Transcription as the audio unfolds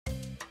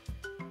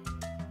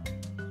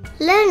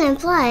Learn and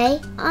play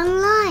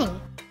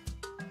online.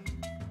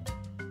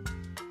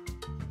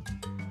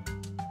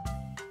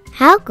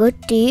 How good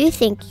do you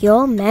think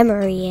your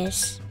memory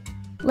is?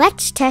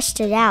 Let's test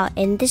it out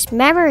in this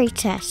memory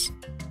test.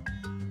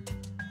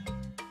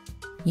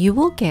 You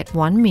will get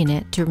 1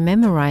 minute to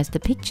memorize the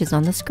pictures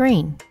on the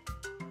screen.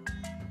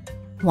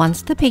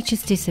 Once the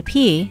pictures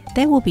disappear,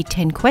 there will be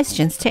 10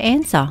 questions to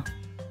answer.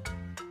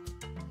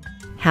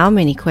 How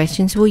many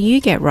questions will you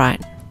get right?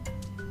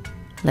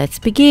 Let's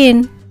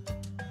begin.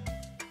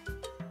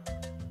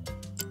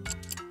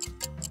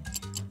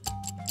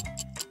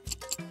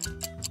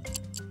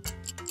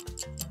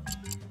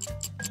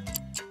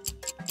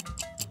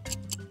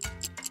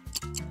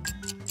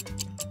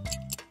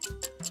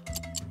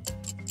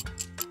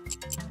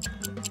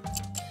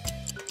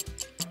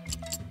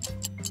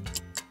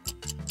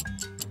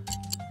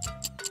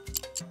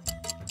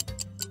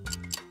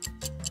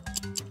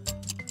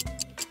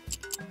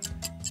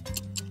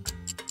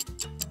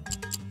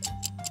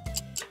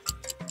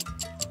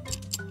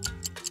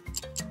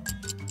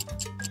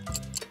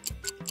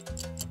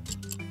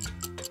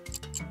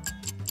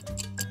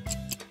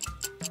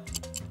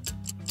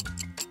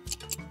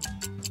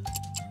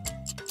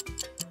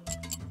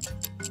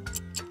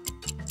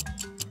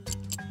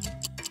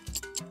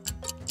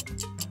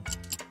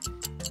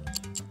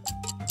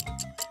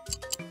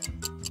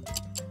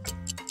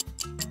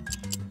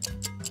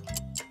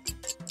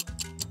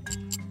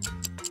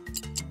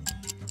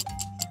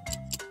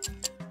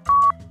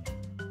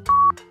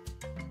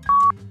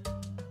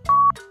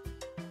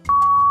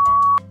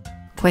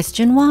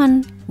 Question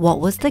 1. What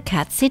was the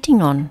cat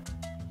sitting on?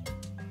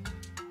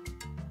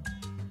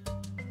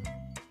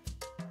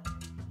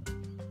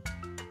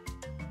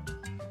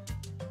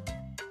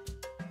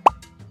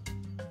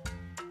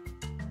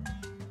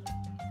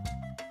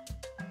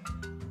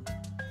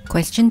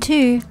 Question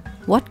 2.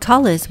 What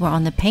colours were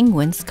on the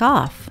penguin's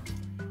scarf?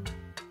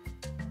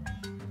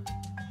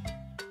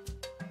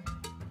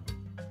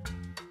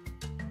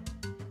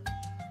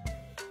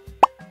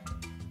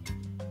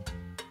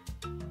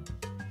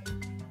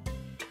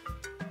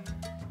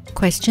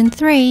 Question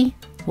 3.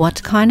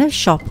 What kind of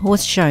shop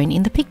was shown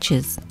in the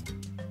pictures?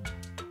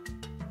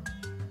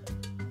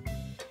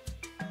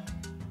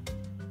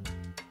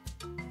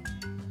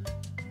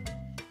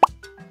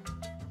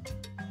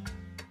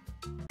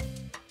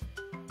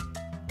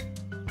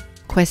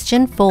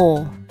 Question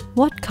 4.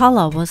 What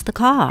colour was the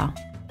car?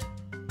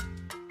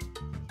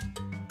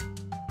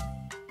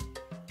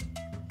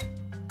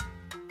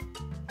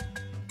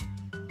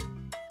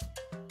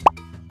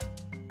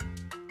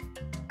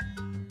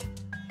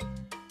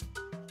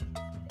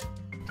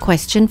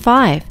 Question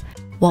 5.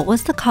 What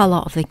was the colour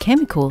of the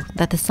chemical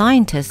that the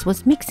scientist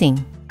was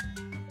mixing?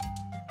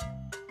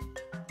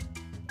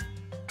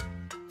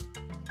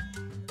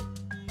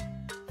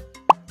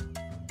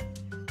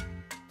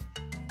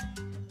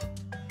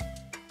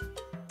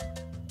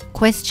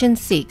 Question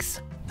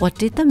 6. What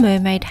did the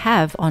mermaid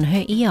have on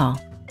her ear?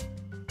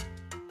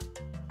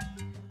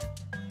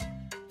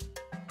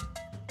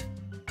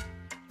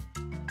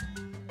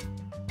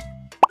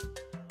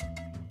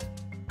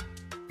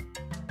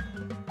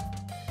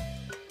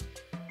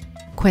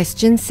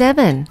 Question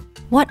 7.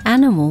 What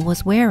animal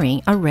was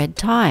wearing a red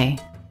tie?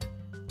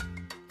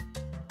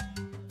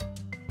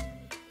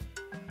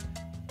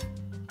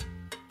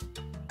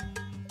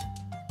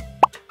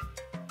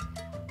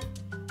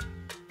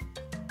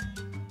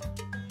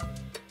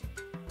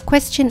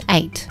 Question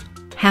 8.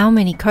 How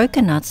many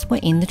coconuts were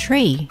in the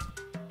tree?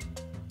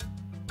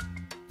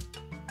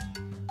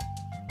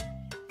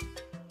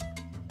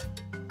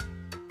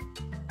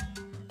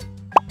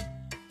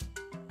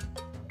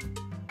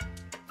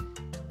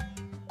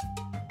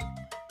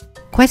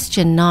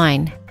 Question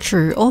 9.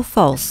 True or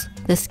false?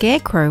 The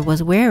scarecrow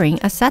was wearing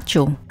a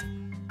satchel.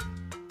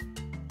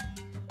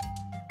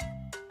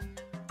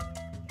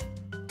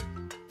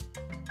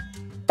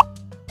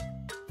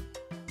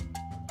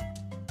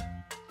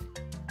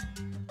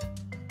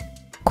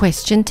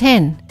 Question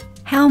 10.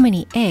 How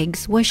many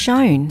eggs were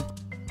shown?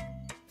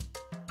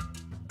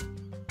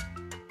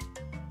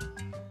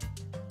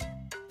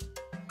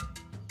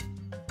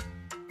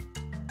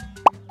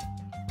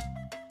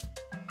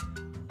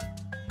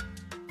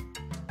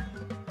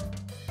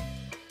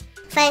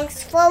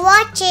 Thanks for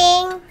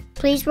watching.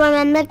 Please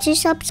remember to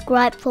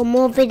subscribe for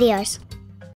more videos.